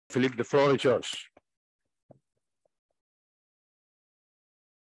Philippe, the floor is yours.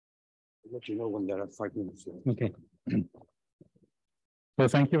 I'll let you know when there are 5 minutes left. Okay. Well,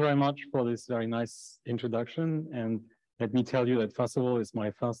 thank you very much for this very nice introduction. And let me tell you that, first of all, it's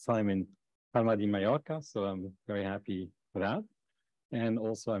my first time in Palma de Mallorca, so I'm very happy for that. And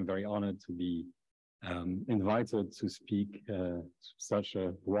also, I'm very honored to be invited to speak to such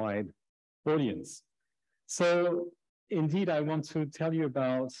a wide audience. So, indeed, I want to tell you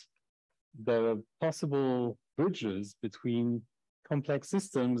about the possible bridges between complex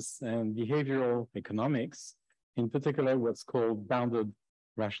systems and behavioral economics, in particular, what's called bounded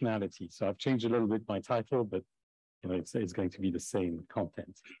rationality. So I've changed a little bit my title, but it's going to be the same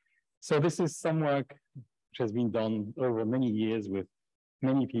content. So this is some work which has been done over many years with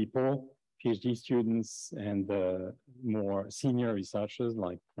many people, PhD students and more senior researchers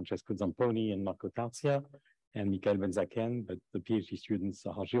like Francesco Zamponi and Marco Tarzia and Michael Benzaken, but the PhD students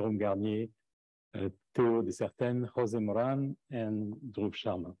are Jérôme Garnier, Théo Deserten, José Moran, and Dhruv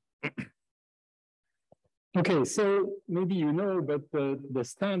Sharma. Okay, so maybe you know, but the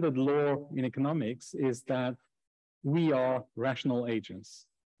standard law in economics is that we are rational agents.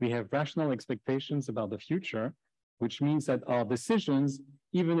 We have rational expectations about the future, which means that our decisions,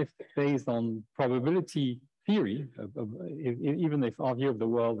 even if based on probability theory, even if our view of the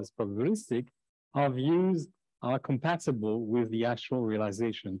world is probabilistic, our views are compatible with the actual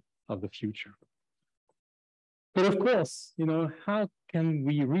realization of the future. But of course, how can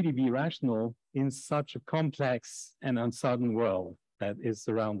we really be rational in such a complex and uncertain world that is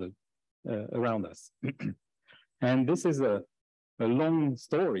surrounded around us? And this is a long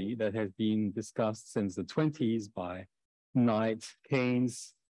story that has been discussed since the 1920s by Knight,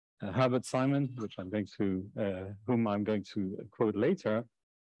 Keynes, Herbert Simon, whom I'm going to quote later,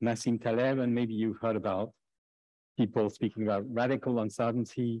 Nassim Taleb, and maybe you've heard about people speaking about radical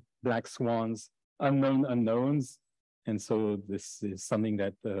uncertainty, black swans, unknown unknowns. And so this is something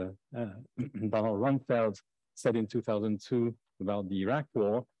that Donald Rumsfeld said in 2002 about the Iraq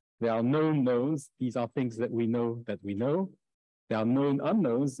War. There are known knowns. These are things that we know that we know. There are known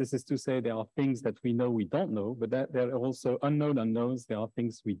unknowns. This is to say there are things that we know we don't know, but there are also unknown unknowns. There are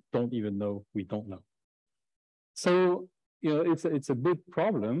things we don't even know we don't know. So, it's a big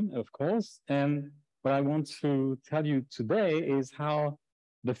problem, of course. And what I want to tell you today is how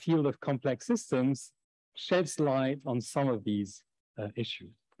the field of complex systems sheds light on some of these issues.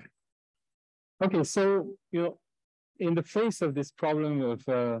 Okay, so in the face of this problem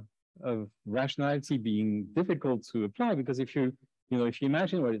of rationality being difficult to apply, because if you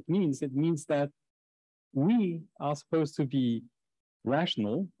imagine what it means that we are supposed to be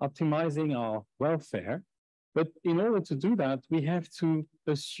rational, optimizing our welfare, but in order to do that, we have to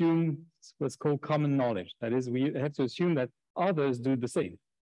assume what's called common knowledge. That is, we have to assume that others do the same.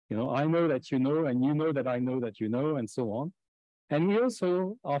 I know that you know, and you know that I know that you know, and so on. And we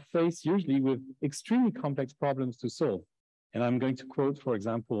also are faced usually with extremely complex problems to solve. And I'm going to quote, for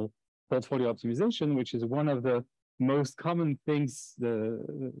example, portfolio optimization, which is one of the most common things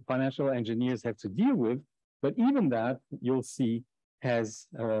the financial engineers have to deal with. But even that, you'll see, has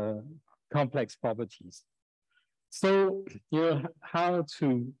complex properties. So, how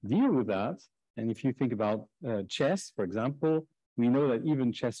to deal with that? And if you think about chess, for example, we know that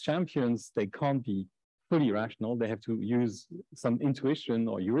even chess champions, they can't be fully rational. They have to use some intuition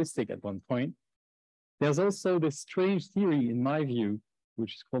or heuristic at one point. There's also this strange theory, in my view,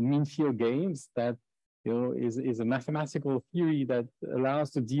 which is called mean field games, that is a mathematical theory that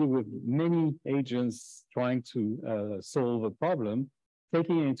allows to deal with many agents trying to solve a problem,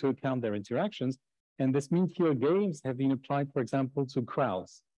 taking into account their interactions. And this mean field games have been applied, for example, to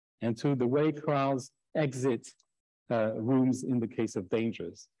crowds and to the way crowds exit rooms in the case of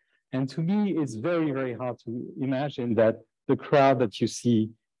dangers. And to me, it's very, very hard to imagine that the crowd that you see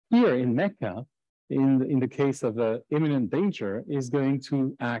here in Mecca, in the case of imminent danger, is going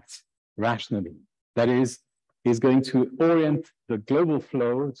to act rationally. That is going to orient the global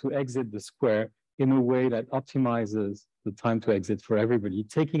flow to exit the square in a way that optimizes the time to exit for everybody,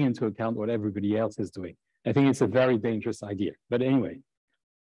 taking into account what everybody else is doing. I think it's a very dangerous idea. But anyway,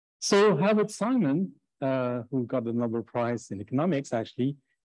 so Herbert Simon, who got the Nobel Prize in economics, actually,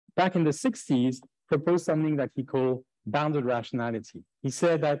 back in the 60s, proposed something that he called bounded rationality. He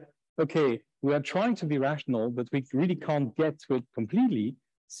said that, okay, we are trying to be rational, but we really can't get to it completely.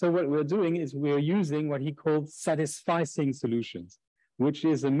 So what we're doing is we're using what he called satisficing solutions, which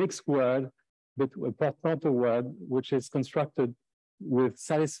is a mixed word, but a portmanteau word, which is constructed with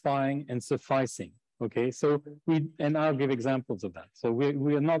satisfying and sufficing. Okay, so and I'll give examples of that. So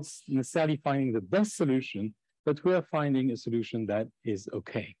we are not necessarily finding the best solution, but we are finding a solution that is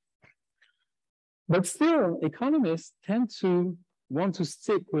okay. But still, economists tend to want to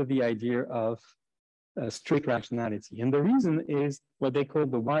stick with the idea of strict rationality. And the reason is what they call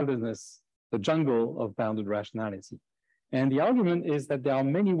the wilderness, the jungle of bounded rationality. And the argument is that there are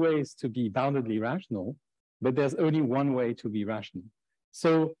many ways to be boundedly rational, but there's only one way to be rational.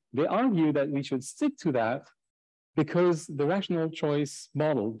 So they argue that we should stick to that because the rational choice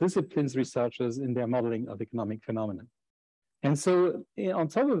model disciplines researchers in their modeling of economic phenomena. And so on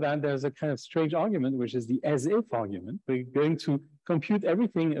top of that, there's a kind of strange argument, which is the as-if argument. We're going to compute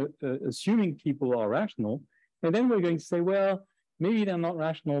everything, assuming people are rational, and then we're going to say, well, maybe they're not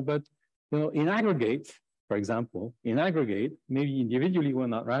rational, but in aggregate, for example, in aggregate, maybe individually we're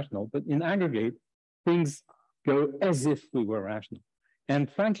not rational, but in aggregate, things go as if we were rational.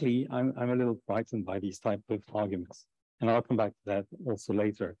 And frankly, I'm a little frightened by these type of arguments. And I'll come back to that also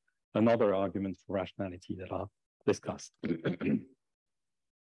later, another argument for rationality that I'll discuss.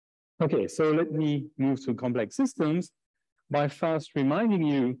 Okay, so let me move to complex systems by first reminding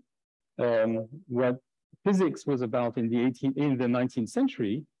you what physics was about in the 19th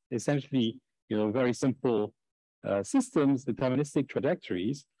century. Essentially, very simple systems, deterministic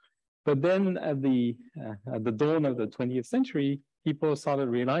trajectories. But then at the dawn of the 20th century, people started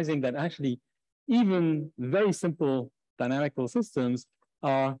realizing that actually even very simple dynamical systems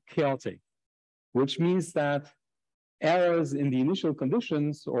are chaotic, which means that errors in the initial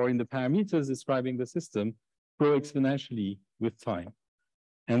conditions or in the parameters describing the system grow exponentially with time.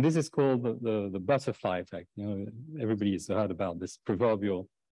 And this is called the butterfly effect. Everybody has heard about this proverbial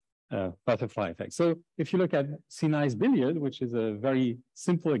butterfly effect. So if you look at Sinai's billiard, which is a very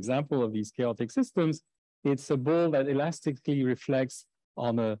simple example of these chaotic systems, it's a ball that elastically reflects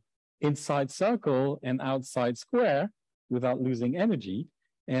on an inside circle and outside square without losing energy.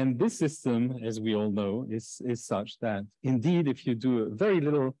 And this system, as we all know, is such that indeed, if you do a very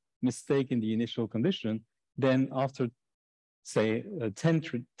little mistake in the initial condition, then after, say,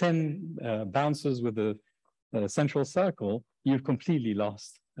 10 bounces with a central circle, you've completely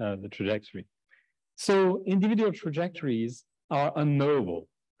lost the trajectory. So individual trajectories are unknowable.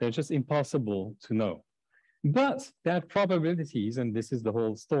 They're just impossible to know. But there are probabilities, and this is the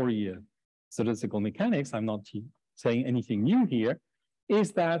whole story of statistical mechanics. I'm not saying anything new here,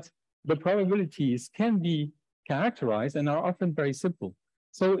 is that the probabilities can be characterized and are often very simple.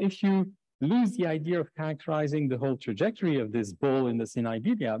 So if you lose the idea of characterizing the whole trajectory of this ball in the Sinai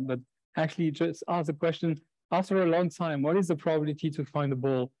billiard, but actually just ask the question, after a long time, what is the probability to find the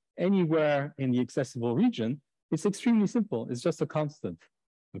ball anywhere in the accessible region? It's extremely simple. It's just a constant,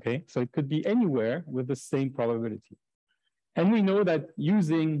 okay? So it could be anywhere with the same probability. And we know that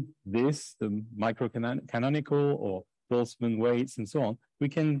using this, the microcanonical or Boltzmann weights and so on, we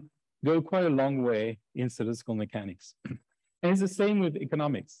can go quite a long way in statistical mechanics. And it's the same with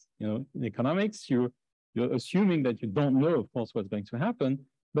economics. In economics, you're assuming that you don't know, of course, what's going to happen,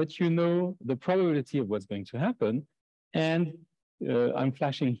 but you know the probability of what's going to happen. And I'm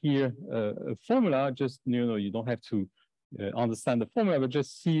flashing here a formula, just, you don't have to understand the formula, but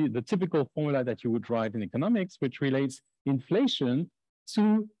just see the typical formula that you would write in economics, which relates inflation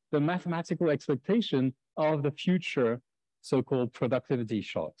to the mathematical expectation of the future so-called productivity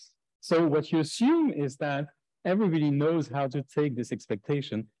shocks. So what you assume is that everybody knows how to take this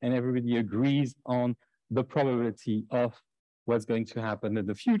expectation and everybody agrees on the probability of what's going to happen in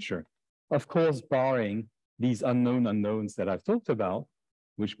the future. Of course, barring these unknown unknowns that I've talked about,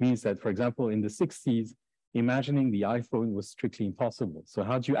 which means that, for example, in the 60s, imagining the iPhone was strictly impossible. So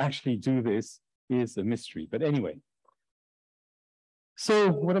how do you actually do this is a mystery. But anyway,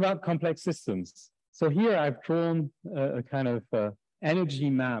 so what about complex systems? So here I've drawn a kind of energy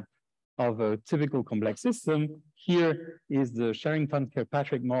map of a typical complex system. Here is the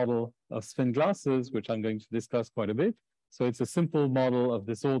Sherrington-Kirkpatrick model of spin glasses, which I'm going to discuss quite a bit. So it's a simple model of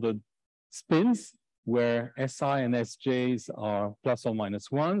disordered spins where SI and SJs are plus or minus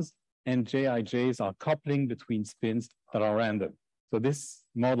ones, and JIJs are coupling between spins that are random. So this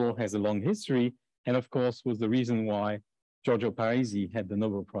model has a long history, and of course was the reason why Giorgio Parisi had the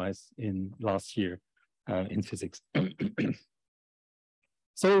Nobel Prize last year in physics.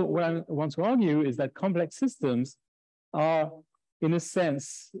 So what I want to argue is that complex systems are, in a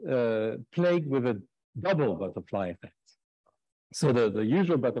sense, plagued with a double butterfly effect. So the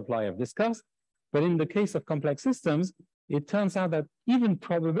usual butterfly I've discussed, but in the case of complex systems, it turns out that even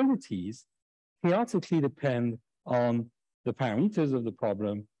probabilities chaotically depend on the parameters of the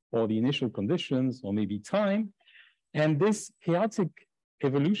problem or the initial conditions or maybe time. And this chaotic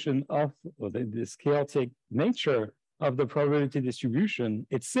evolution of, or this chaotic nature of the probability distribution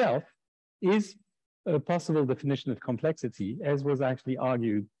itself is a possible definition of complexity, as was actually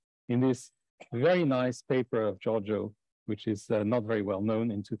argued in this very nice paper of Giorgio, which is not very well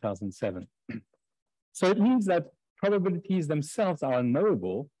known, in 2007. So it means that probabilities themselves are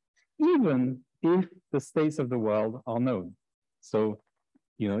unknowable, even if the states of the world are known. So,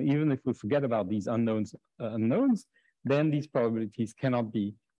 you know, even if we forget about these unknowns, then these probabilities cannot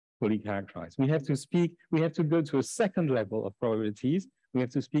be fully characterized. We have to go to a second level of probabilities. We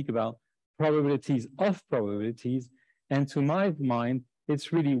have to speak about probabilities of probabilities. And to my mind,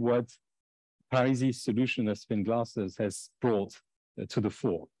 it's really what Parisi's solution of spin glasses has brought to the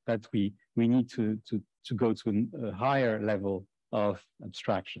fore, that we need to go to a higher level of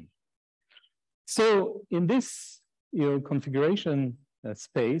abstraction. So in this configuration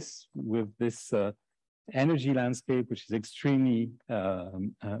space with this energy landscape, which is extremely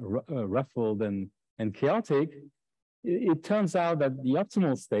ruffled and chaotic, it turns out that the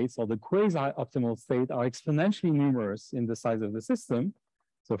optimal states or the quasi-optimal state are exponentially numerous in the size of the system.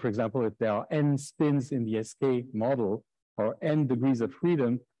 So for example, if there are n spins in the SK model or n degrees of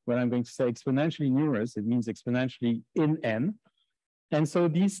freedom, when I'm going to say exponentially numerous, it means exponentially in n. And so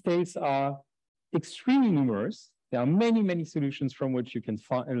these states are extremely numerous. There are many, many solutions from which you can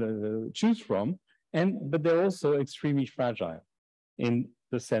choose from, but they're also extremely fragile in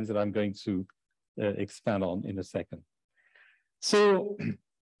the sense that I'm going to expand on in a second. So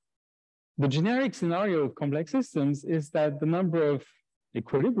the generic scenario of complex systems is that the number of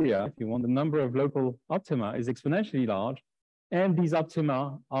equilibria, if you want, the number of local optima is exponentially large, and these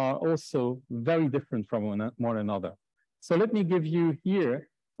optima are also very different from one another. So let me give you here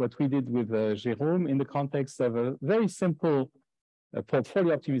what we did with Jérôme in the context of a very simple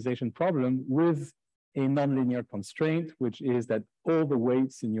portfolio optimization problem with a nonlinear constraint, which is that all the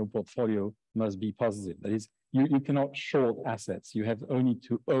weights in your portfolio must be positive. That is, you cannot short assets. You have only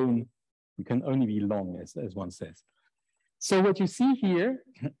to own, you can only be long, as one says. So what you see here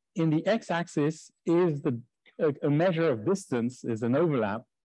in the x-axis is a measure of distance, is an overlap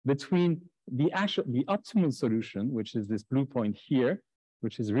between the optimal solution, which is this blue point here,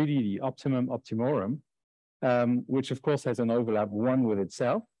 which is really the optimum optimorum, which of course has an overlap 1 with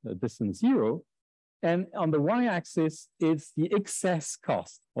itself, a distance 0. And on the y-axis, it's the excess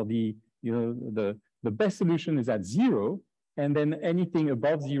cost, or the best solution is at 0, and then anything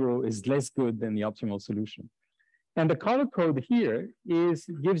above 0 is less good than the optimal solution. And the color code here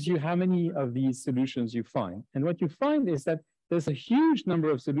gives you how many of these solutions you find. And what you find is that there's a huge number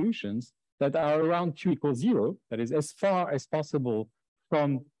of solutions that are around Q equals 0, that is as far as possible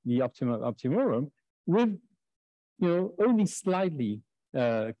from the optimal optimorum, with only slightly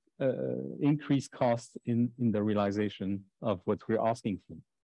increased cost in the realization of what we're asking for.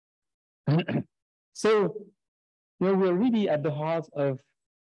 So we're really at the heart of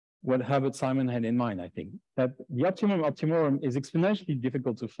what Herbert Simon had in mind, I think, that the optimum optimorum is exponentially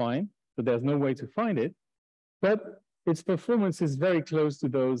difficult to find, so there's no way to find it, but its performance is very close to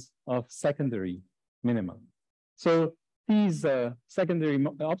those of secondary minima. So these secondary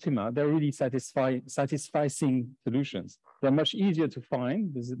optima, they're really satisfying solutions. They're much easier to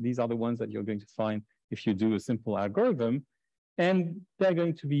find. These are the ones that you're going to find if you do a simple algorithm, and they're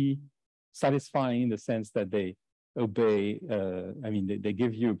going to be satisfying in the sense that they obey, they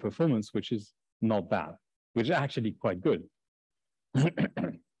give you a performance which is not bad, which is actually quite good.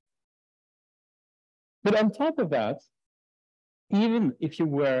 But on top of that, even if you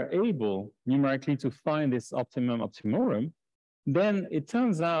were able numerically to find this optimum optimorum, then it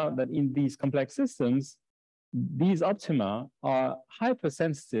turns out that in these complex systems, these optima are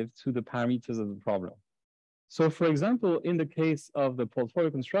hypersensitive to the parameters of the problem. So for example, in the case of the portfolio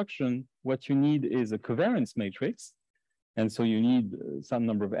construction, what you need is a covariance matrix. And so you need some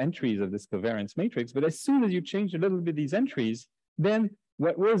number of entries of this covariance matrix. But as soon as you change a little bit these entries, then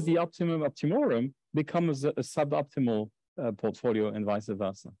what was the optimum optimorum becomes a suboptimal portfolio and vice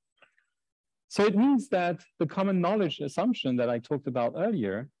versa. So it means that the common knowledge assumption that I talked about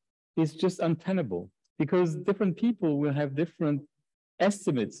earlier is just untenable, because different people will have different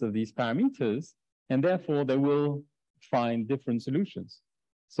estimates of these parameters, and therefore they will find different solutions.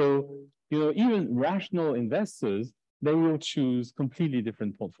 So, even rational investors, they will choose completely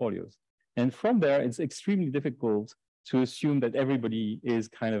different portfolios. And from there, it's extremely difficult to assume that everybody is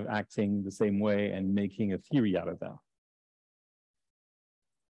kind of acting the same way and making a theory out of that.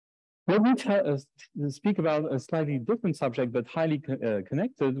 Let me speak about a slightly different subject, but highly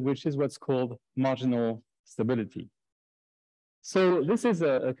connected, which is what's called marginal stability. So this is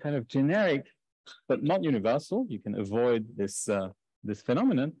a kind of generic, but not universal. You can avoid this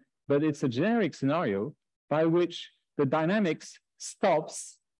phenomenon, but it's a generic scenario by which the dynamics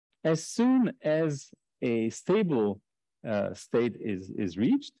stops as soon as a stable state is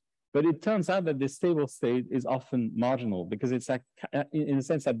reached, But it turns out that this stable state is often marginal because it's in a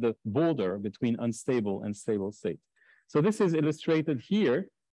sense at the border between unstable and stable state. So this is illustrated here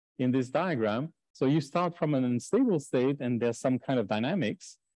in this diagram. So you start from an unstable state and there's some kind of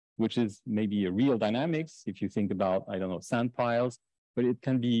dynamics, which is maybe a real dynamics if you think about, I don't know, sand piles, but it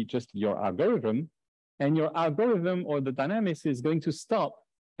can be just your algorithm. And your algorithm or the dynamics is going to stop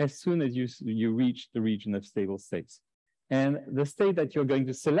as soon as you reach the region of stable states. And the state that you're going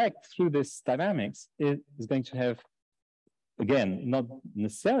to select through this dynamics is going to have, again, not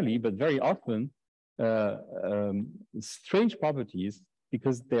necessarily, but very often, strange properties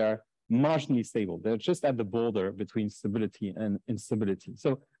because they are marginally stable. They're just at the border between stability and instability.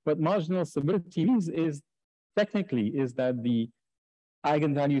 So what marginal stability means is, technically, is that the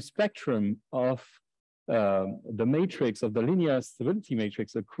eigenvalue spectrum of the matrix of the linear stability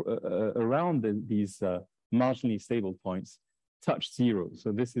matrix around these marginally stable points touch zero.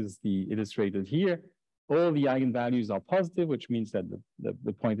 So this is the illustrated here. All the eigenvalues are positive, which means that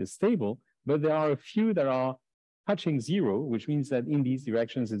the point is stable, but there are a few that are touching zero, which means that in these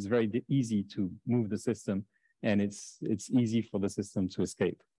directions, it's very easy to move the system and it's easy for the system to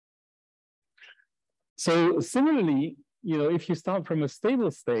escape. So similarly, you know, if you start from a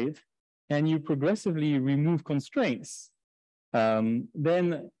stable state and you progressively remove constraints,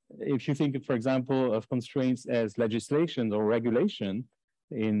 then if you think, for example, of constraints as legislation or regulation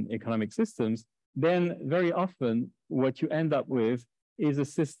in economic systems, then very often what you end up with is a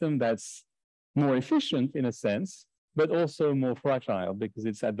system that's more efficient in a sense, but also more fragile because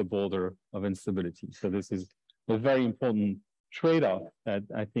it's at the border of instability. So this is a very important trade-off that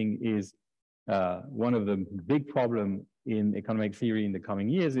I think is one of the big problems in economic theory in the coming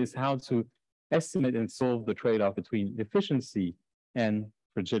years, is how to estimate and solve the trade-off between efficiency and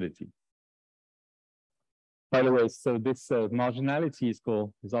fragility. By the way, so this marginality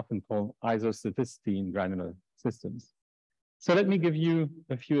is often called isostaticity in granular systems. So let me give you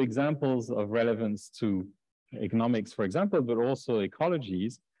a few examples of relevance to economics, for example, but also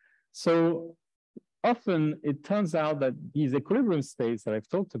ecologies. So often it turns out that these equilibrium states that I've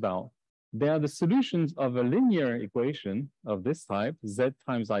talked about, they are the solutions of a linear equation of this type, Z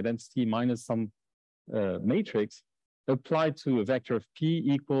times identity minus some matrix, applied to a vector of P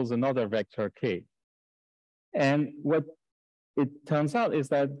equals another vector K. And what it turns out is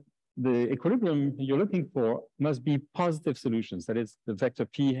that the equilibrium you're looking for must be positive solutions. That is, the vector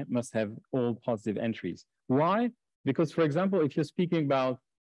P must have all positive entries. Why? Because, for example, if you're speaking about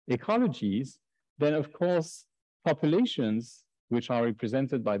ecologies, then of course, populations which are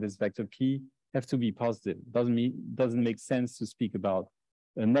represented by this vector P have to be positive. Doesn't make sense to speak about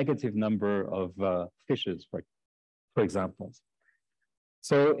a negative number of fishes, for example.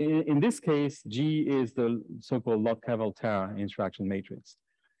 So in this case, G is the so-called Lotka-Volterra interaction matrix.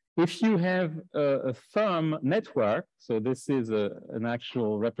 If you have a firm network, so this is an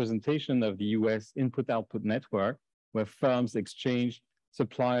actual representation of the US input-output network, where firms exchange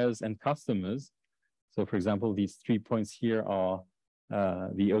suppliers and customers. So for example, these 3 points here are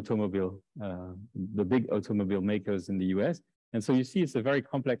the big automobile makers in the US. And so you see it's a very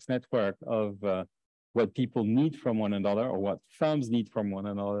complex network of what people need from one another or what firms need from one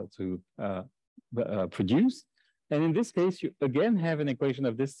another to produce. And in this case, you again have an equation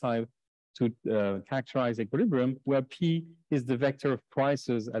of this type to characterize equilibrium, where P is the vector of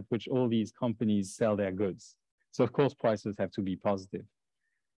prices at which all these companies sell their goods. So of course, prices have to be positive.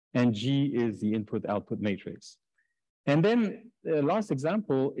 And G is the input-output matrix. And then the last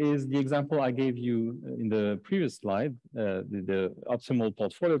example is the example I gave you in the previous slide, the optimal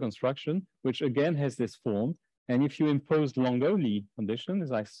portfolio construction, which again has this form. And if you impose long-only condition,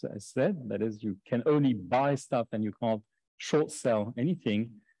 as I said, that is, you can only buy stuff and you can't short sell anything,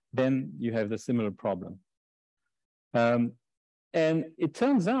 then you have the similar problem. And it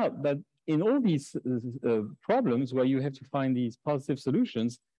turns out that in all these problems where you have to find these positive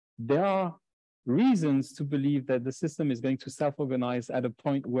solutions, there are reasons to believe that the system is going to self-organize at a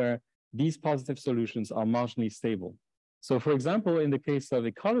point where these positive solutions are marginally stable. So for example, in the case of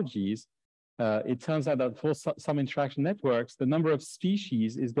ecologies, it turns out that for some interaction networks, the number of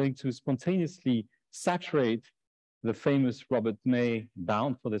species is going to spontaneously saturate the famous Robert May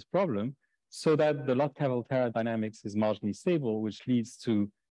bound for this problem, so that the Lotka-Volterra dynamics is marginally stable, which leads to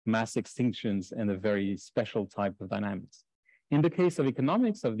mass extinctions and a very special type of dynamics. In the case of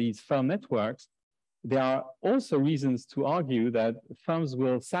economics of these firm networks, there are also reasons to argue that firms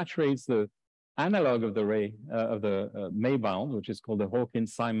will saturate the analog of the May bound, which is called the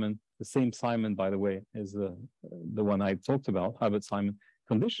Hawkins-Simon, the same Simon, by the way, as the one I talked about, Hubbard-Simon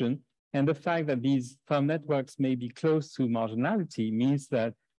condition. And the fact that these firm networks may be close to marginality means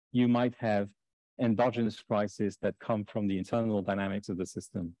that you might have endogenous crises that come from the internal dynamics of the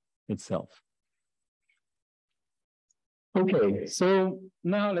system itself. Okay, so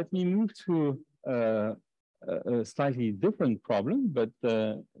now let me move to a slightly different problem, but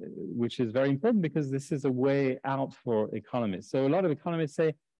which is very important because this is a way out for economists. So a lot of economists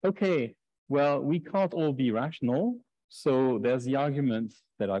say, okay, well, we can't all be rational. So there's the argument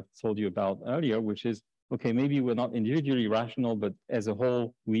that I've told you about earlier, which is, okay, maybe we're not individually rational, but as a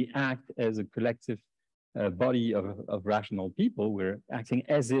whole, we act as a collective body of rational people. We're acting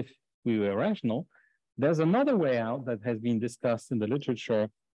as if we were rational. There's another way out that has been discussed in the literature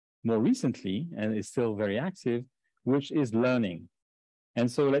more recently and is still very active, which is learning. And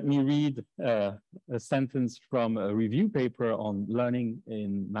so let me read a sentence from a review paper on learning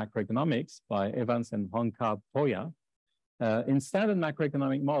in macroeconomics by Evans and Honka Poya. In standard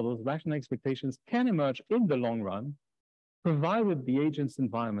macroeconomic models, rational expectations can emerge in the long run, provided the agent's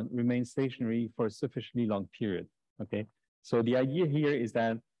environment remains stationary for a sufficiently long period. Okay, so the idea here is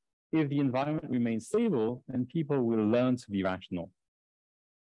that if the environment remains stable, then people will learn to be rational.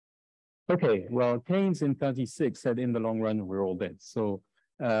 Okay, well, Keynes in 36 said in the long run, we're all dead. So,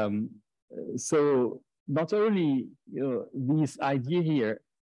 so not only this idea here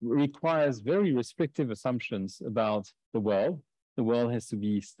requires very restrictive assumptions about the world. The world has to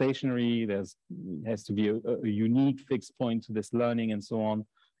be stationary, has to be a unique fixed point to this learning and so on.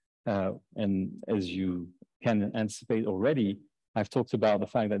 And as you can anticipate already, I've talked about the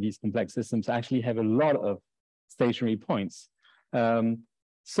fact that these complex systems actually have a lot of stationary points.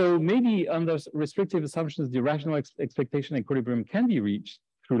 So maybe under restrictive assumptions, the rational expectation equilibrium can be reached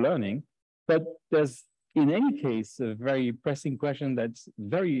through learning, but there's in any case a very pressing question that's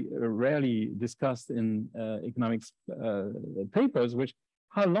very rarely discussed in economics papers, which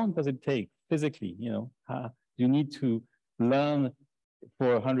how long does it take physically? You know, you need to learn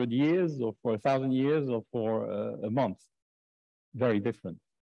for 100 years or for 1,000 years or for a month. Very different.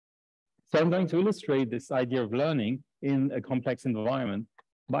 So I'm going to illustrate this idea of learning in a complex environment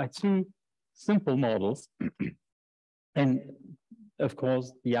by two simple models. And of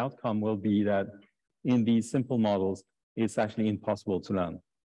course, the outcome will be that in these simple models, it's actually impossible to learn.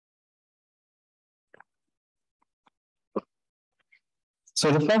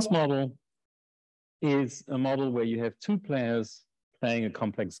 So the first model is a model where you have two players playing a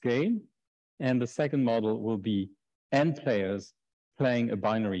complex game, and the second model will be n players playing a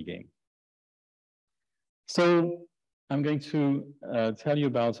binary game. So I'm going to tell you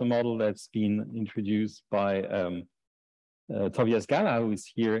about a model that's been introduced by Tobias Gala, who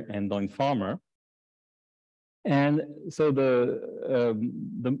is here, and Don Farmer. And so the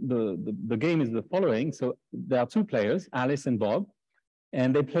game is the following. So there are two players, Alice and Bob,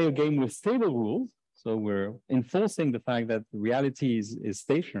 and they play a game with stable rules. So we're enforcing the fact that reality is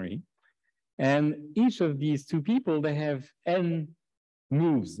stationary. And each of these two people, they have n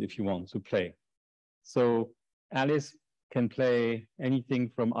moves, if you want, to play. So Alice can play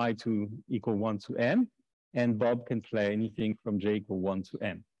anything from I to equal 1 to n, and Bob can play anything from j equal 1 to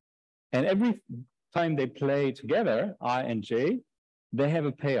n. And every time they play together, I and j, they have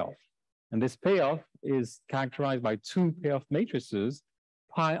a payoff. And this payoff is characterized by two payoff matrices,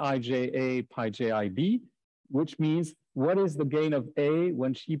 pi ija, pi jib, which means what is the gain of A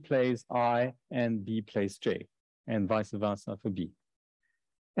when she plays I and B plays J, and vice versa for B.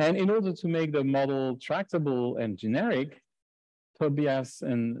 And in order to make the model tractable and generic, Tobias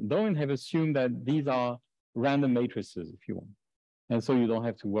and Doan have assumed that these are random matrices, if you want. And so you don't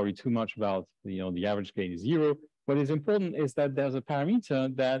have to worry too much about, the average gain is 0. What is important is that there's a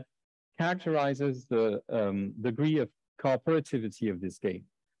parameter that characterizes the degree of cooperativity of this game.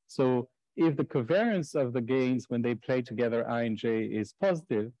 So if the covariance of the gains when they play together I and J is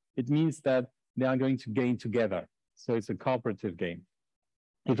positive, it means that they are going to gain together. So it's a cooperative game.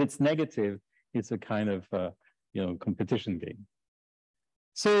 If it's negative, it's a kind of competition game.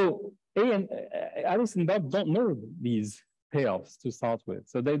 So Alice and Bob don't know these payoffs to start with.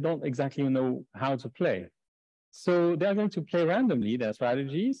 So they don't exactly know how to play. So they're going to play randomly their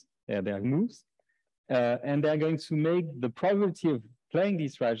strategies, their moves, and they're going to make the probability of playing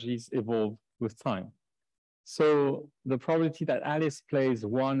these strategies evolve with time. So the probability that Alice plays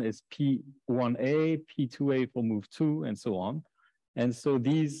 1 is P1A, P2A for move 2, and so on. And so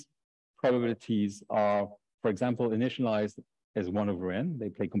these probabilities are, for example, initialized as 1 over n. They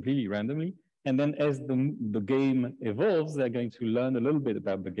play completely randomly. And then as the game evolves, they're going to learn a little bit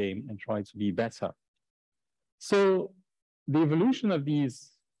about the game and try to be better. So the evolution of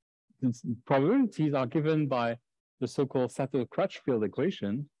these probabilities are given by the so-called Sato-Crutchfield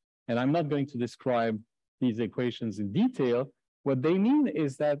equation. And I'm not going to describe these equations in detail, what they mean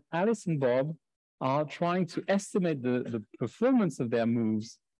is that Alice and Bob are trying to estimate the performance of their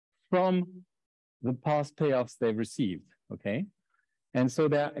moves from the past payoffs they've received, okay? And so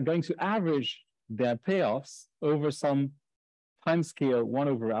they're going to average their payoffs over some time scale 1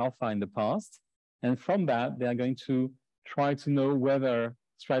 over alpha in the past. And from that, they're going to try to know whether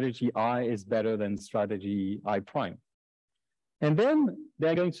strategy I is better than strategy I prime. And then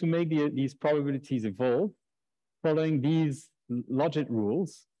they're going to make these probabilities evolve following these logic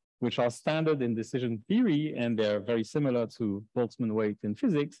rules, which are standard in decision theory, and they're very similar to Boltzmann weight in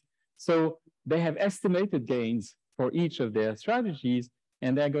physics. So they have estimated gains for each of their strategies,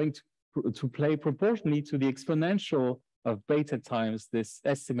 and they're going to play proportionally to the exponential of beta times this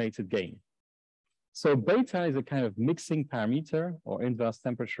estimated gain. So beta is a kind of mixing parameter or inverse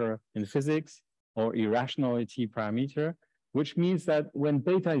temperature in physics or irrationality parameter, which means that when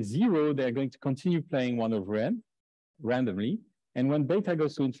beta is 0, they're going to continue playing 1 over n randomly. And when beta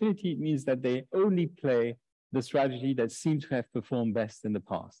goes to infinity, it means that they only play the strategy that seemed to have performed best in the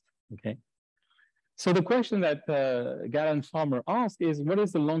past, okay? So the question that Gallant Farmer asked is, what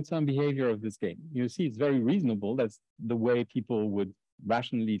is the long-term behavior of this game? You see, it's very reasonable. That's the way people would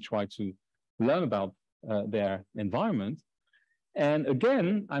rationally try to learn about their environment. And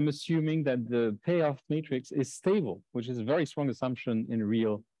again, I'm assuming that the payoff matrix is stable, which is a very strong assumption in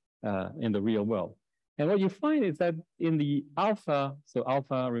the real world. And what you find is that in the alpha, so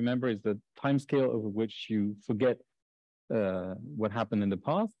alpha, remember, is the time scale over which you forget what happened in the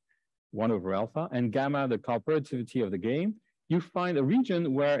past, 1 over alpha, and gamma, the cooperativity of the game, you find a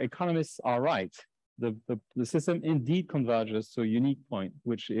region where economists are right. The system indeed converges to a unique point,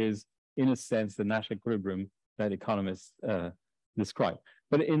 which is, in a sense, the Nash equilibrium that economists describe.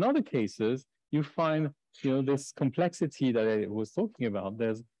 But in other cases, you find this complexity that I was talking about.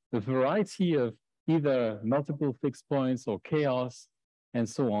 There's the variety of either multiple fixed points or chaos and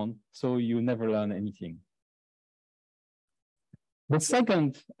so on, so you never learn anything. The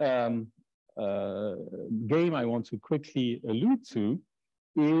second game I want to quickly allude to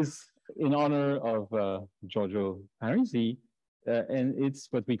is in honor of Giorgio Parisi, and it's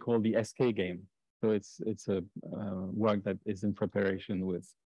what we call the SK game. So it's a work that is in preparation with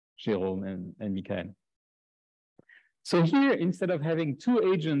Jérôme and Michael. So here, instead of having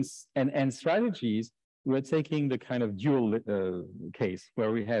 2 agents and n strategies, we're taking the kind of dual case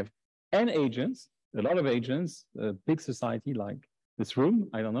where we have n agents, a lot of agents, a big society like this room,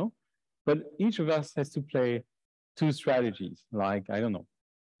 I don't know, but each of us has to play 2 strategies, like, I don't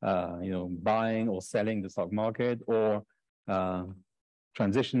know, buying or selling the stock market, or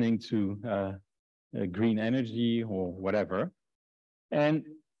transitioning to green energy or whatever. And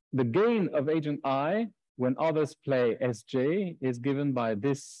the gain of agent I, when others play SJ, is given by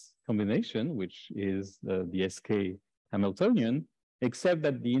this combination, which is the SK Hamiltonian, except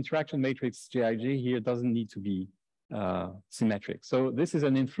that the interaction matrix JIJ here doesn't need to be symmetric. So this is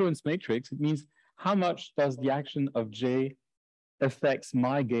an influence matrix. It means how much does the action of J affects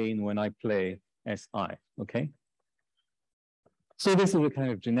my gain when I play SI, okay? So this is a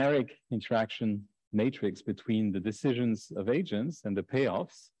kind of generic interaction matrix between the decisions of agents and the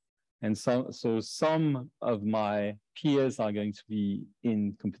payoffs. And so some of my peers are going to be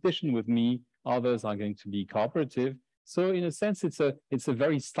in competition with me, others are going to be cooperative. So in a sense, it's a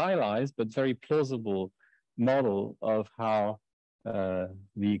very stylized but very plausible model of how the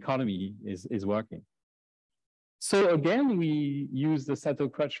economy is working. So again, we use the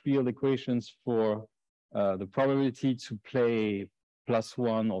Sato-Crutchfield equations for the probability to play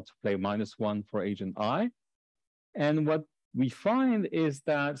 +1 or to play -1 for agent I. And what we find is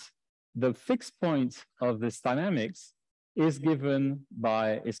that the fixed point of this dynamics is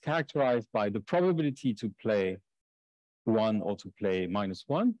characterized by the probability to play 1 or to play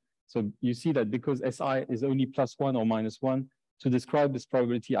 -1. So you see that because SI is only +1 or -1, to describe this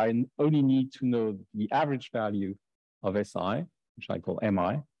probability, I only need to know the average value of SI, which I call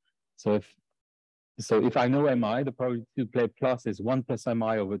MI. So if I know MI, the probability to play plus is 1 plus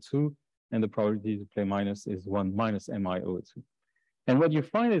MI over 2, and the probability to play minus is 1 minus MI over 2. And what you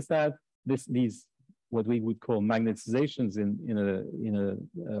find is that these what we would call magnetizations in a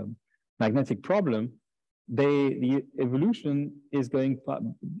magnetic problem, the evolution is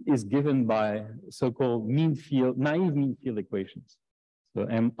given by so-called naive mean field equations. So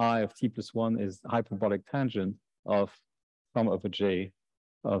MI of t plus 1 is hyperbolic tangent of sum over J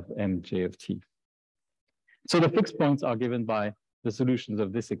of Mj of t. So the fixed points are given by the solutions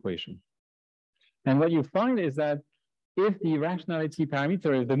of this equation. And what you find is that if the rationality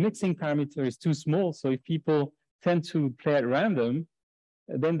parameter, if the mixing parameter is too small, so if people tend to play at random,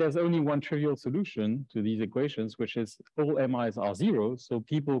 then there's only one trivial solution to these equations, which is all MIs are zero, so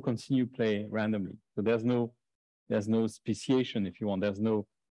people continue play randomly. So there's no speciation, if you want. There's no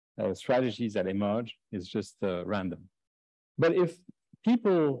strategies that emerge. It's just random. But if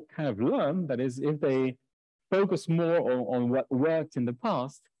people kind of learn, that is, if they focus more on what worked in the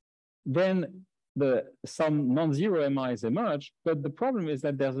past, then some non-zero MIs emerge. But the problem is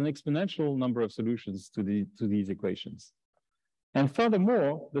that there's an exponential number of solutions to these equations. And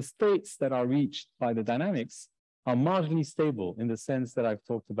furthermore, the states that are reached by the dynamics are marginally stable in the sense that I've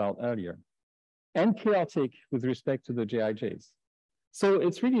talked about earlier, and chaotic with respect to the JIJs. So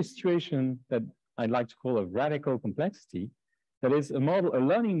it's really a situation that I'd like to call a radical complexity, that is a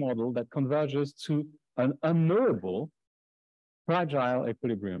learning model that converges to an unknowable, fragile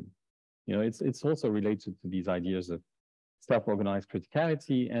equilibrium. You know, it's also related to these ideas of self-organized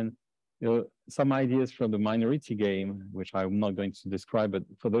criticality and some ideas from the minority game, which I'm not going to describe, but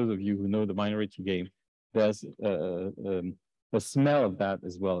for those of you who know the minority game, there's a smell of that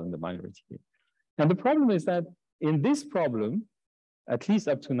as well in the minority game. And the problem is that in this problem, at least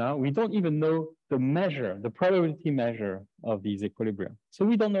up to now, we don't even know the measure, the probability measure of these equilibria. So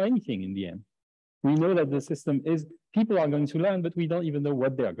we don't know anything in the end. We know that the system is, people are going to learn, but we don't even know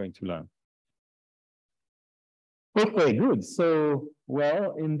what they are going to learn. Okay, good. So,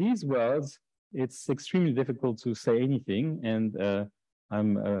 well, in these words, it's extremely difficult to say anything. And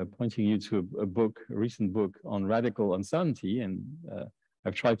I'm pointing you to a recent book on radical uncertainty. And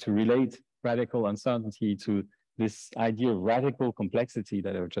I've tried to relate radical uncertainty to this idea of radical complexity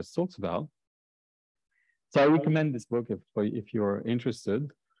that I've just talked about. So I recommend this book if you're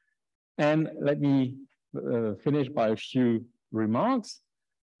interested. And let me finish by a few remarks.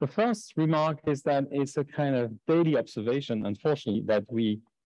 The first remark is that it's a kind of daily observation, unfortunately, that we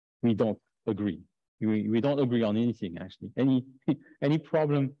don't agree. We don't agree on anything, actually. Any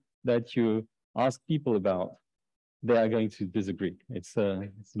problem that you ask people about, they are going to disagree. It's a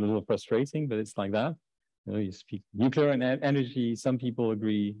little frustrating, but it's like that. You know, you speak nuclear and energy, some people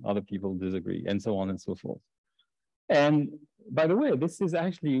agree, other people disagree, and so on and so forth. And by the way, this is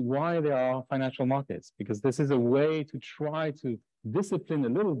actually why there are financial markets, because this is a way to try to discipline a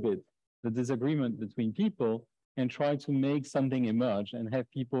little bit the disagreement between people and try to make something emerge and have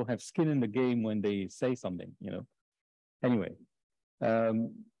people have skin in the game when they say something, you know. Anyway,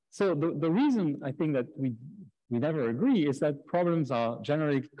 so the reason I think that we never agree is that problems are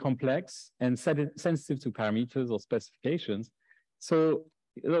generally complex and sensitive to parameters or specifications. So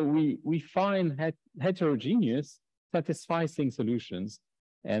we find heterogeneous, satisfying solutions,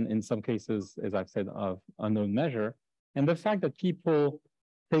 and in some cases, as I've said, of unknown measure. And the fact that people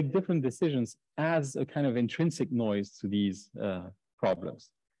take different decisions adds a kind of intrinsic noise to these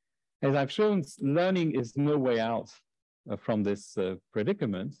problems. As I've shown, learning is no way out from this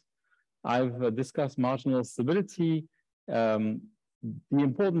predicament. I've discussed marginal stability, the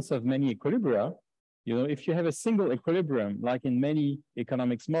importance of many equilibria. You know, if you have a single equilibrium, like in many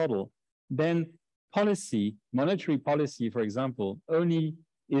economics model, then policy, monetary policy, for example,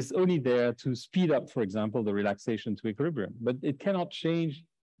 is only there to speed up, for example, the relaxation to equilibrium, but it cannot change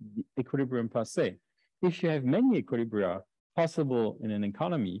the equilibrium per se. If you have many equilibria possible in an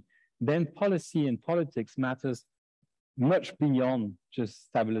economy, then policy and politics matters much beyond just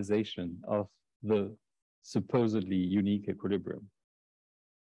stabilization of the supposedly unique equilibrium.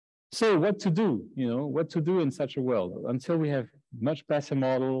 So what to do, you know, what to do in such a world? Until we have much better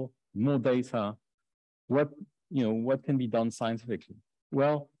model, more data, what can be done scientifically?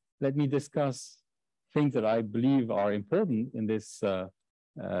 Well, let me discuss things that I believe are important in this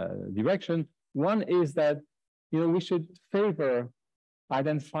direction. One is that, you know, we should favor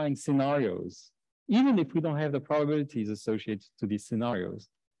identifying scenarios, even if we don't have the probabilities associated to these scenarios,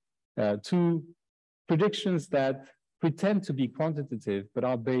 to predictions that pretend to be quantitative, but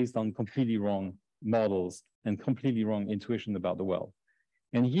are based on completely wrong models and completely wrong intuition about the world.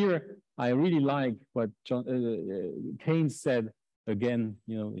 And here, I really like what Keynes said, again,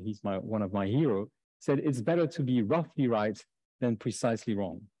 you know, he's one of my heroes, said it's better to be roughly right than precisely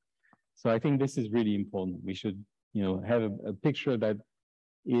wrong. So I think this is really important. We should, you know, have a picture that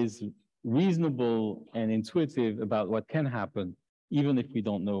is reasonable and intuitive about what can happen, even if we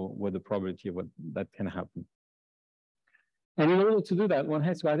don't know what the probability of what that can happen. And in order to do that, one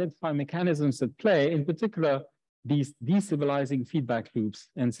has to identify mechanisms at play, in particular, these destabilizing feedback loops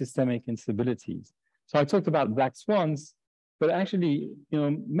and systemic instabilities. So I talked about black swans, but actually, you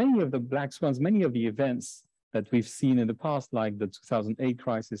know, many of the black swans, many of the events that we've seen in the past, like the 2008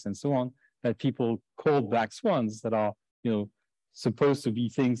 crisis and so on, that people call black swans, that are, you know, supposed to be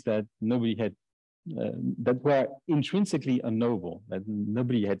things that nobody had that were intrinsically unknowable, that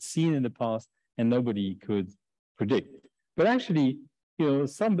nobody had seen in the past and nobody could predict. But actually,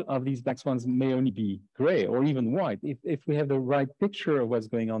 some of these black swans may only be gray or even white. If we have the right picture of what's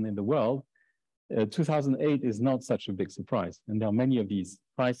going on in the world, 2008 is not such a big surprise. And there are many of these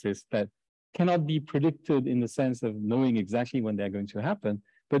crises that cannot be predicted in the sense of knowing exactly when they're going to happen,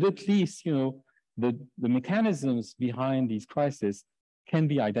 but at least, the mechanisms behind these crises can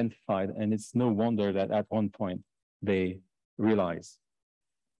be identified, and it's no wonder that at one point they realize.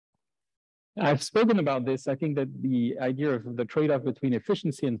 I've spoken about this. I think that the idea of the trade-off between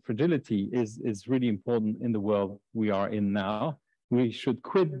efficiency and fragility is really important in the world we are in now. We should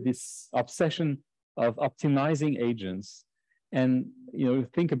quit this obsession of optimizing agents and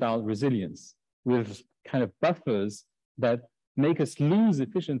think about resilience with kind of buffers that make us lose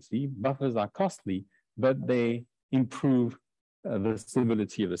efficiency. Buffers are costly, but they improve the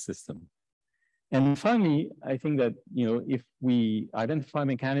stability of the system. And finally, I think that if we identify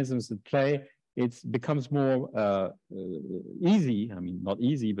mechanisms at play, it becomes more easy, I mean, not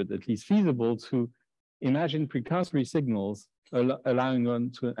easy, but at least feasible to imagine precursory signals allowing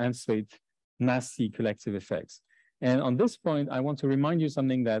one to anticipate nasty collective effects. And on this point, I want to remind you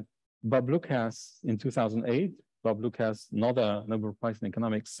something that Bob Lucas in 2008, Bob Lucas, another Nobel Prize in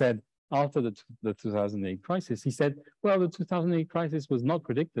economics, said after the 2008 crisis. He said, well, the 2008 crisis was not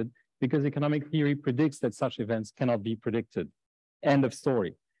predicted because economic theory predicts that such events cannot be predicted. End of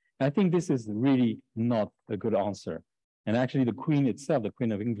story. And I think this is really not a good answer. And actually the Queen itself, the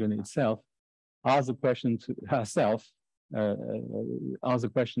Queen of England itself, asked the question to herself, asked the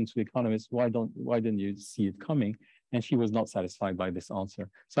question to economists, why didn't you see it coming? And she was not satisfied by this answer.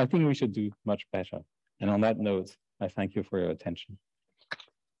 So I think we should do much better. And on that note, I thank you for your attention.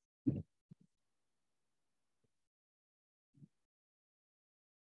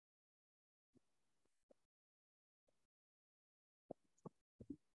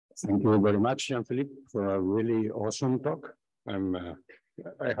 Thank you very much, Jean-Philippe, for a really awesome talk.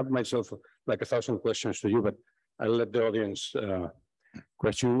 I have myself like 1,000 questions to you, but I'll let the audience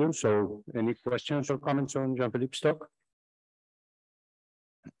question you. So any questions or comments on Jean-Philippe's talk?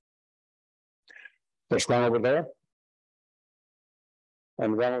 There's one over there.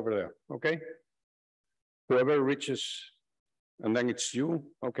 And one over there, okay? Whoever reaches, and then it's you,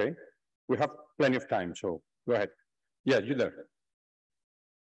 okay? We have plenty of time, so go ahead. Yeah, you there.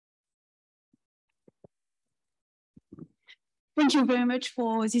 Thank you very much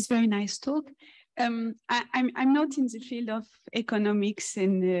for this very nice talk. I'm not in the field of economics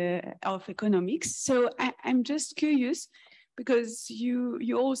so I'm just curious because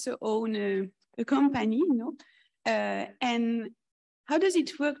you also own a company, and how does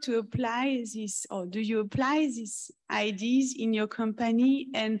it work to apply this, or do you apply these ideas in your company,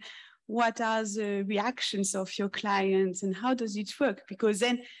 and what are the reactions of your clients, and how does it work? Because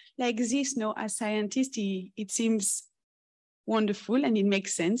then, like this, as scientist, it seems wonderful and it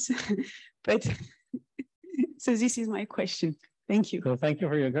makes sense, but so this is my question. Thank you. So thank you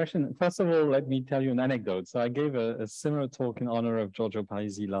for your question. First of all, let me tell you an anecdote. So I gave a similar talk in honor of Giorgio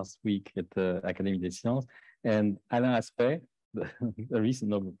Parisi last week at the Académie des Sciences, and Alain Aspect, the recent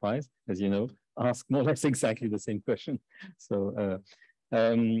Nobel Prize, as you know, asked more or less exactly the same question. So,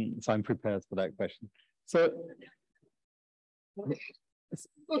 so I'm prepared for that question. So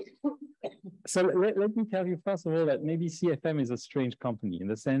let me tell you, first of all, that maybe CFM is a strange company in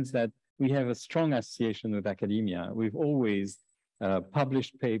the sense that we have a strong association with academia. We've always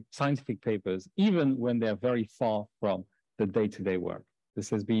published scientific papers, even when they're very far from the day-to-day work. This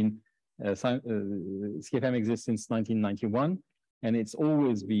has been, CFM exists since 1991, and it's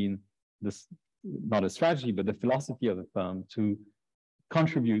always been this, not a strategy, but the philosophy of the firm to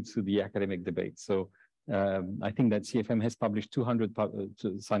contribute to the academic debate. So I think that CFM has published 200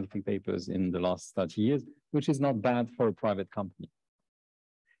 scientific papers in the last 30 years, which is not bad for a private company.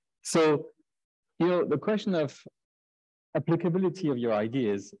 So, the question of applicability of your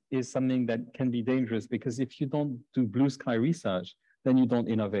ideas is something that can be dangerous, because if you don't do blue sky research, then you don't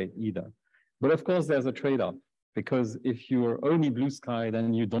innovate either. But of course, there's a trade-off, because if you're only blue sky,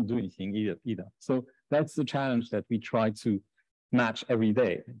 then you don't do anything either. So that's the challenge that we try to match every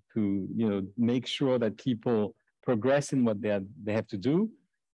day, to make sure that people progress in what they have to do,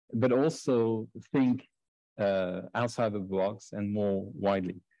 but also think outside the box and more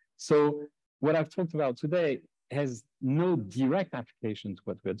widely. So what I've talked about today has no direct application to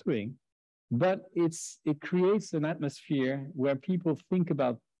what we're doing, but it creates an atmosphere where people think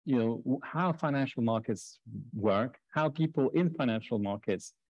about how financial markets work, how people in financial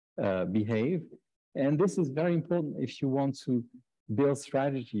markets behave. And this is very important if you want to build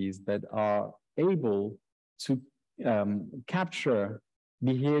strategies that are able to capture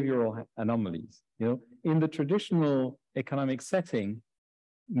behavioral anomalies. In the traditional economic setting,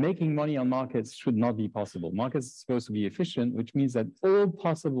 making money on markets should not be possible. Markets are supposed to be efficient, which means that all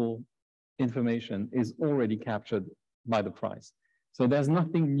possible information is already captured by the price. So there's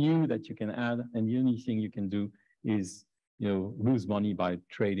nothing new that you can add, and the only thing you can do is lose money by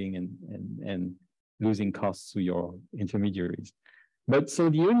trading and losing costs to your intermediaries. But so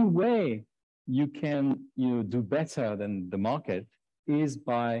the only way you can do better than the market is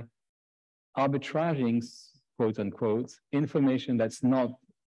by arbitraging, quote unquote, information that's not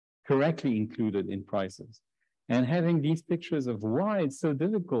correctly included in prices. And having these pictures of why it's so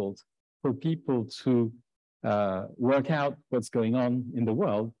difficult for people to work out what's going on in the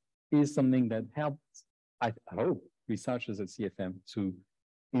world is something that helps, I hope, researchers at CFM to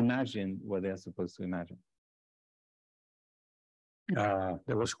imagine what they're supposed to imagine.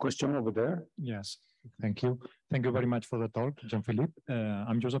 There was a question over there. Yes, thank you. Thank you very much for the talk, Jean-Philippe.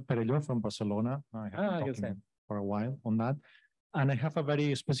 I'm Josep Perelló from Barcelona. I have been talking for a while on that. And I have a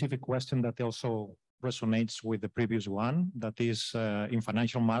very specific question that also resonates with the previous one, that is in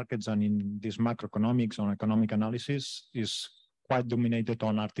financial markets and in this macroeconomics or economic analysis is quite dominated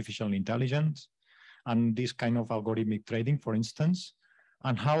on artificial intelligence and this kind of algorithmic trading, for instance,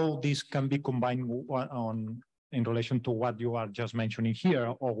 and how this can be combined in relation to what you are just mentioning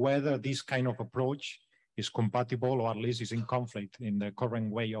here, or whether this kind of approach is compatible or at least is in conflict in the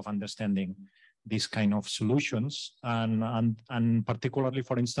current way of understanding these kind of solutions. And particularly,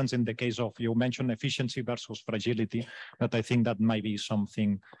 for instance, in the case of, you mentioned efficiency versus fragility, that I think that might be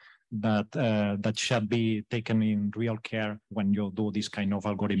something that should be taken in real care when you do this kind of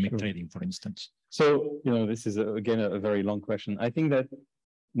algorithmic trading, for instance. So, this is again a very long question. I think that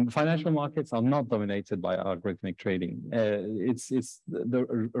financial markets are not dominated by algorithmic trading. It's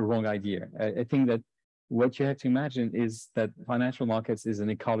the wrong idea. I think that what you have to imagine is that financial markets is an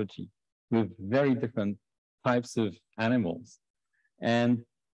ecology with very different types of animals. And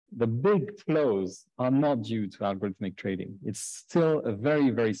the big flows are not due to algorithmic trading. It's still a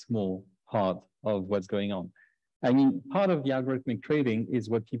very, very small part of what's going on. I mean, part of the algorithmic trading is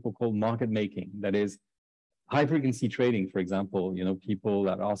what people call market making. That is high frequency trading, for example, people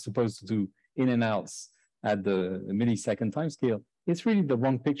that are supposed to do in and outs at the millisecond time scale. It's really the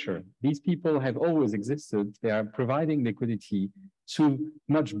wrong picture. These people have always existed. They are providing liquidity to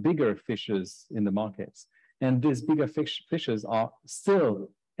much bigger fishes in the markets. And these bigger fishes are still,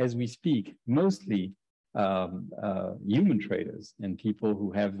 as we speak, mostly human traders and people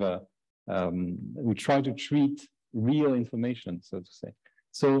who have who try to treat real information, so to say.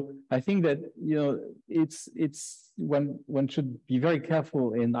 So I think that it's when one should be very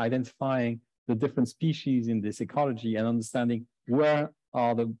careful in identifying the different species in this ecology and understanding where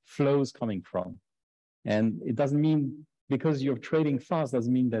are the flows coming from. And it doesn't mean because you're trading fast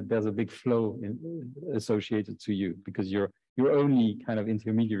doesn't mean that there's a big flow associated to you, because you're only kind of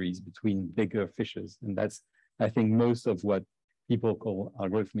intermediaries between bigger fishes. And that's, I think, most of what people call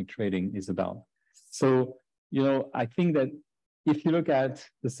algorithmic trading is about. So, I think that if you look at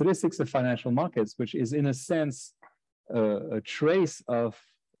the statistics of financial markets, which is in a sense a trace of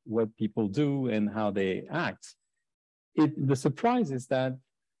what people do and how they act, the surprise is that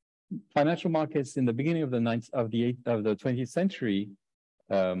financial markets in the beginning of the 20th century,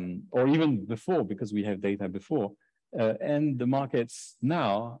 or even before, because we have data before, and the markets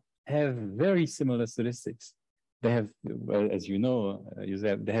now have very similar statistics. They have, as you know,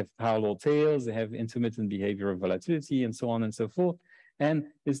 they have parallel tails, they have intermittent behavior of volatility, and so on and so forth. And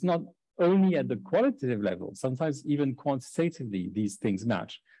it's not only at the qualitative level, sometimes even quantitatively, these things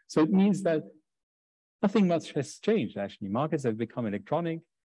match. So it means that nothing much has changed, actually. Markets have become electronic,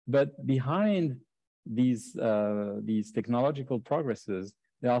 but behind these technological progresses,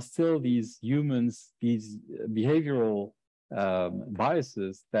 there are still these humans, these behavioral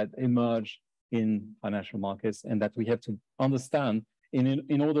biases that emerge in financial markets, and that we have to understand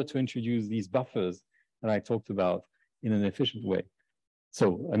in order to introduce these buffers that I talked about in an efficient way.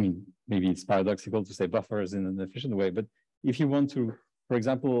 So, I mean, maybe it's paradoxical to say buffers in an efficient way, but if you want to, for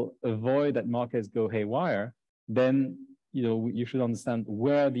example, avoid that markets go haywire, then you should understand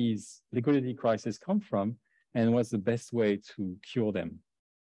where these liquidity crises come from and what's the best way to cure them.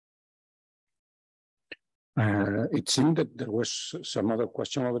 It seemed that there was some other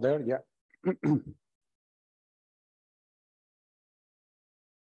question over there. Yeah.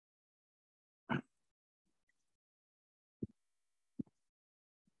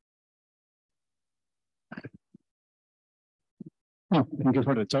 Oh, thank you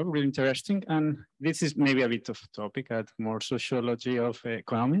for the talk, really interesting. And this is maybe a bit of topic at more sociology of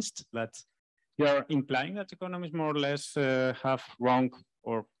economists, but you're implying that economists more or less have wrong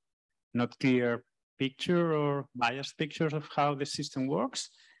or not clear picture or biased pictures of how the system works,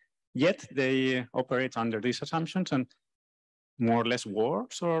 yet they operate under these assumptions and more or less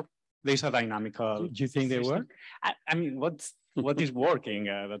works, or there's a dynamical. Do you think they system? work? I mean, what is working?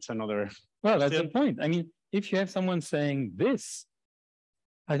 That's another. Well, that's the point. I mean, if you have someone saying this,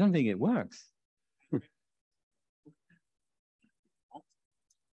 I don't think it works.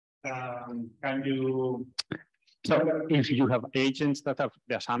 Can you? So, if you have agents that have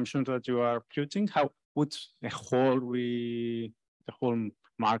the assumptions that you are putting, how would the whole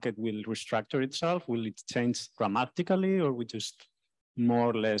market will restructure itself? Will it change dramatically, or we just more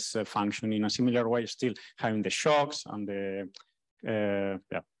or less function in a similar way, still having the shocks and the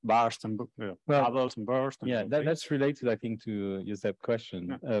burst and bubbles and burst? Yeah, that's related, I think, to Josep's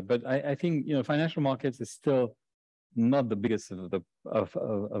question. Yeah. But I think financial markets is still not the biggest of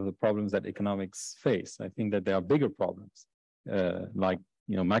the problems that economics face. I think that there are bigger problems, like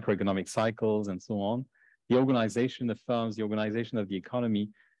macroeconomic cycles and so on. The organization of firms, the organization of the economy,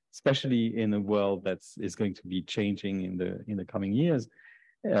 especially in a world that is going to be changing in the coming years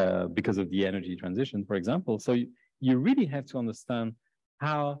because of the energy transition, for example. So you really have to understand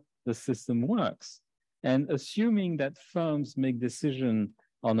how the system works. And assuming that firms make decisions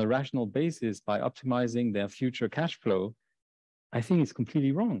on a rational basis by optimizing their future cash flow, I think it's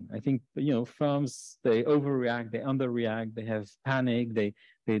completely wrong. I think, firms, they overreact, they underreact, they have panic,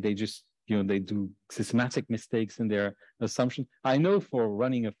 they just, they do systematic mistakes in their assumption. I know for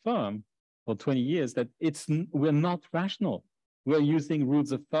running a firm for 20 years that we're not rational. We're using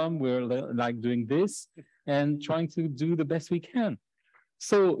rules of thumb, we're like doing this and trying to do the best we can.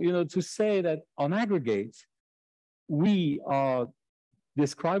 So, to say that on aggregate, we are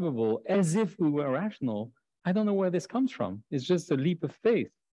describable as if we were rational, I don't know where this comes from. It's just a leap of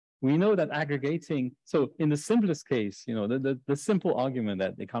faith. We know that aggregating, so in the simplest case, the simple argument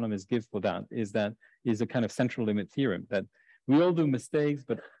that economists give for that is a kind of central limit theorem, that we all do mistakes,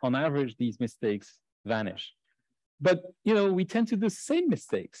 but on average, these mistakes vanish. But, we tend to do the same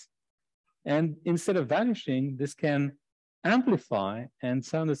mistakes. And instead of vanishing, this can amplify and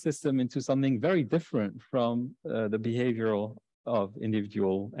turn the system into something very different from the behavioral of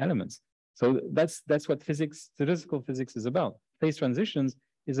individual elements. So that's what statistical physics is about. Phase transitions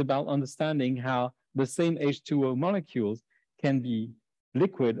is about understanding how the same H2O molecules can be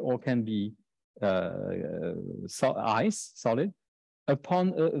liquid or can be solid,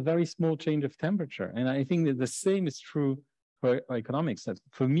 upon a very small change of temperature. And I think that the same is true for economics. That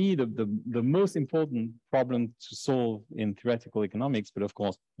for me, the most important problem to solve in theoretical economics, but of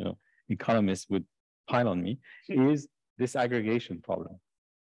course, economists would pile on me, is this aggregation problem.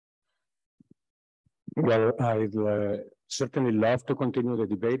 Well, I'd certainly love to continue the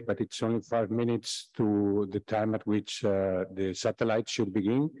debate, but it's only 5 minutes to the time at which the satellite should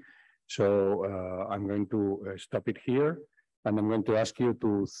begin. So I'm going to stop it here, and I'm going to ask you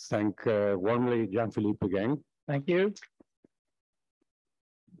to thank warmly Jean-Philippe again. Thank you.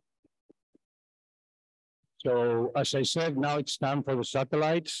 So as I said, now it's time for the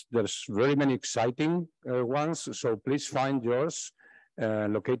satellites. There's very many exciting ones, so please find yours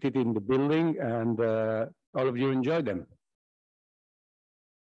located in the building, and all of you enjoy them.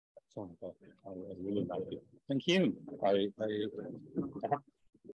 I really like it. Thank you.